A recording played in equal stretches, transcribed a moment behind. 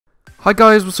Hi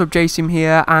guys, what's up, Jason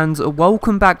here, and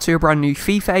welcome back to a brand new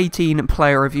FIFA 18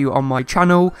 player review on my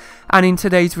channel. And in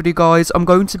today's video guys, I'm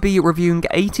going to be reviewing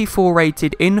 84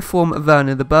 rated in-form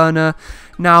Werner the Burner.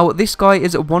 Now, this guy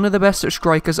is one of the best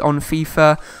strikers on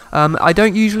FIFA. I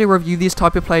don't usually review these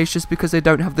type of players just because they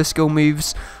don't have the skill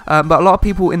moves, but a lot of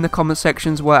people in the comment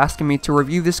sections were asking me to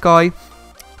review this guy.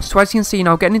 So as you can see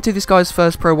now, getting into this guy's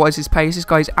first pro, what is his pace? This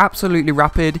guy is absolutely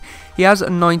rapid. He has a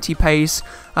 90 pace,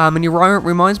 and he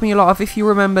reminds me a lot of, if you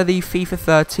remember the FIFA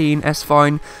 13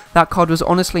 S-Fine, that card was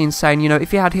honestly insane. You know,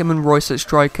 if you had him and Royce at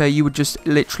striker, you would just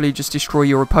literally just destroy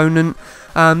your opponent.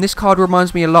 This card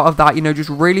reminds me a lot of that, you know, just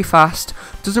really fast.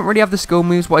 Doesn't really have the skill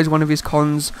moves, what is one of his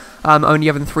cons, only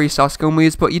having 3-star skill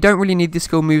moves, but you don't really need the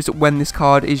skill moves when this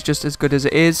card is just as good as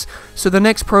it is. So the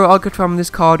next pro I got from this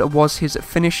card was his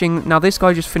finishing. Now this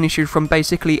guy just finishes from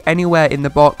basically anywhere in the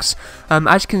box.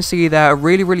 As you can see there, a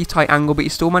really tight angle, but he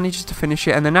still manages to finish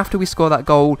it, and then after we score that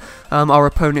goal, our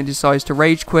opponent decides to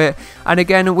rage quit. And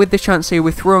again, with this chance here,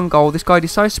 we're through on goal, this guy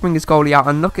decides to bring his goalie out,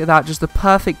 and look at that, just the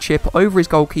perfect chip over his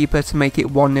goalkeeper to make it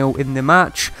 1-0 in the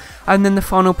match. And then the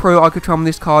final pro I could try on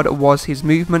this card was his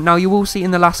movement. Now you will see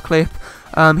in the last clip,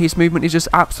 his movement is just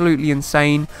absolutely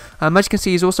insane. As you can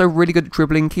see, he's also really good at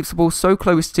dribbling, keeps the ball so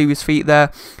close to his feet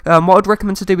there. What I'd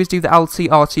recommend to do is do the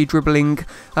LT-RT dribbling,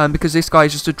 because this guy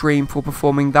is just a dream for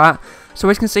performing that. So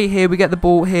as you can see here, we get the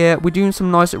ball here, we're doing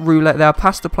some nice roulette there,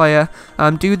 past the player,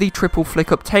 do the triple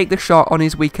flick up, take the shot on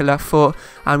his weaker left foot,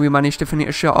 and we managed to finish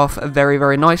a shot off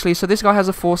very nicely. So this guy has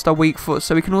a 4-star weak foot,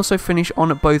 so he can also finish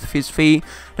on both of his feet.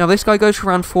 Now this guy goes for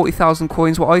around 40,000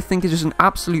 coins, what I think is just an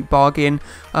absolute bargain.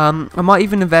 I might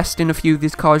even invest in a few of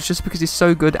these cards just because he's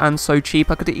so good and so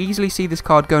cheap. I could easily see this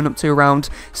card going up to around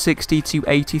 60 to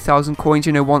 80,000 coins,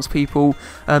 you know, once people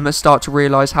start to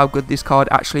realise how good this card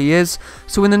actually is.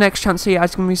 So in the next chance here,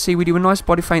 as you can see, we do a nice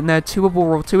body feint there, to a ball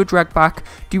roll, to a drag back,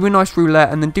 do a nice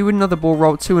roulette, and then do another ball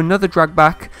roll, to another drag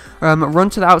back, run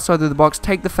to the outside of the box,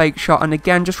 take the fake shot, and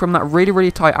again, just from that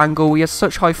really tight angle, he has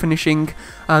such high finishing,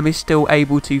 he's still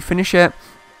able to finish it.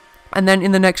 And then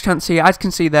in the next chance here, as you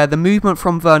can see there, the movement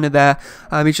from Werner there,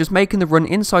 he's just making the run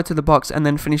inside to the box and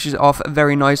then finishes it off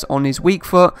very nice on his weak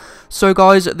foot. So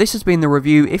guys, this has been the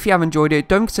review. If you have enjoyed it,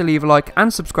 don't forget to leave a like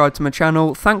and subscribe to my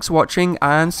channel. Thanks for watching,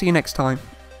 and see you next time.